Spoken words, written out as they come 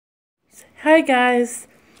Hi guys.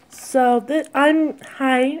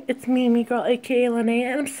 Hi, it's me girl, aka Lene,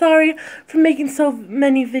 and I'm sorry for making so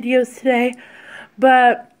many videos today,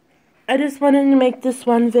 but I just wanted to make this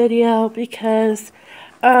one video because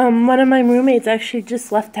one of my roommates actually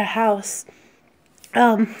just left the house.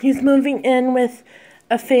 He's moving in with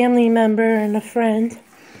a family member and a friend.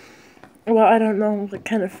 Well, I don't know what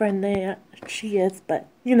kind of friend she is, but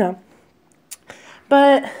you know.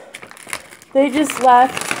 But they just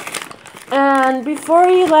left. And before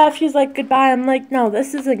he left, he's like, goodbye. I'm like, no,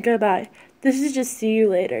 this isn't goodbye. This is just see you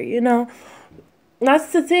later, you know?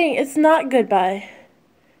 That's the thing. It's not goodbye.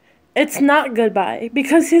 It's not goodbye.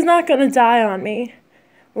 Because he's not going to die on me.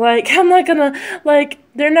 Like, I'm not going to,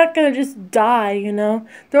 they're not going to just die, you know?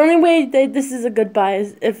 The only way this is a goodbye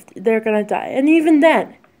is if they're going to die. And even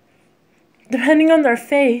then, depending on their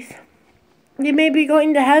faith, they may be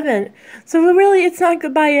going to heaven. So really, it's not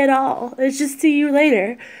goodbye at all. It's just see you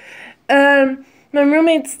later. My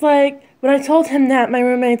roommate's like, when I told him that, my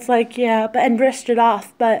roommate's like, yeah, and brushed it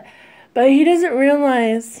off, but he doesn't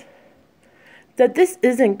realize that this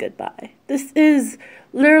isn't goodbye. This is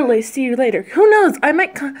literally see you later. Who knows? I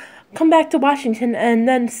might come back to Washington and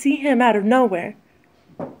then see him out of nowhere.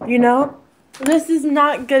 You know? This is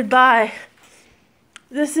not goodbye.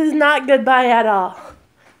 This is not goodbye at all.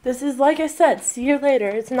 This is, like I said, see you later.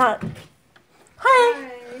 It's not. Hi.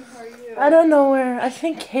 I don't know where. I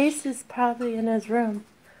think Case is probably in his room.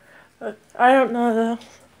 But I don't know though.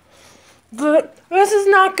 But this is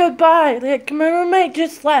not goodbye. Like, my roommate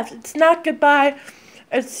just left. It's not goodbye.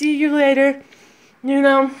 I'll see you later. You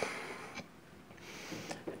know.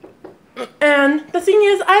 And the thing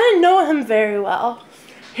is, I didn't know him very well.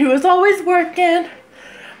 He was always working.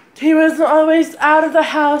 He was always out of the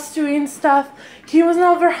house doing stuff. He was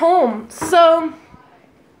never home. So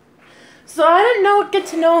I didn't get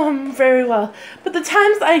to know him very well. But the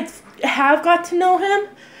times I have got to know him,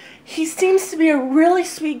 he seems to be a really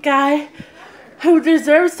sweet guy who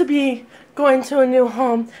deserves to be going to a new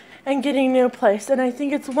home and getting a new place. And I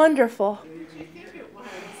think it's wonderful.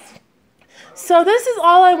 So this is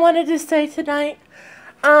all I wanted to say tonight.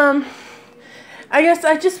 I guess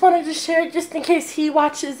I just wanted to share it just in case he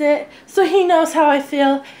watches it, so he knows how I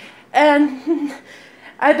feel. And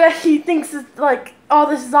I bet he thinks it's like, oh,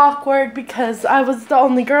 this is awkward because I was the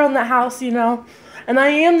only girl in the house, you know. And I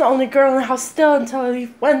am the only girl in the house still until I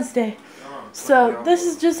leave Wednesday. So this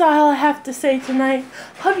is just all I have to say tonight.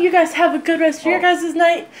 Hope you guys have a good rest of your guys'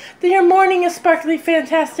 night. That your morning is sparkly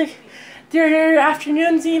fantastic. That your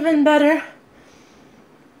afternoon's even better.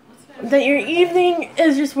 That your evening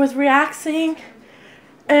is just with relaxing.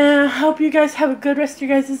 And I hope you guys have a good rest of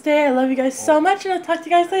your guys' day. I love you guys so much, and I'll talk to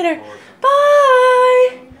you guys later.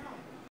 Bye!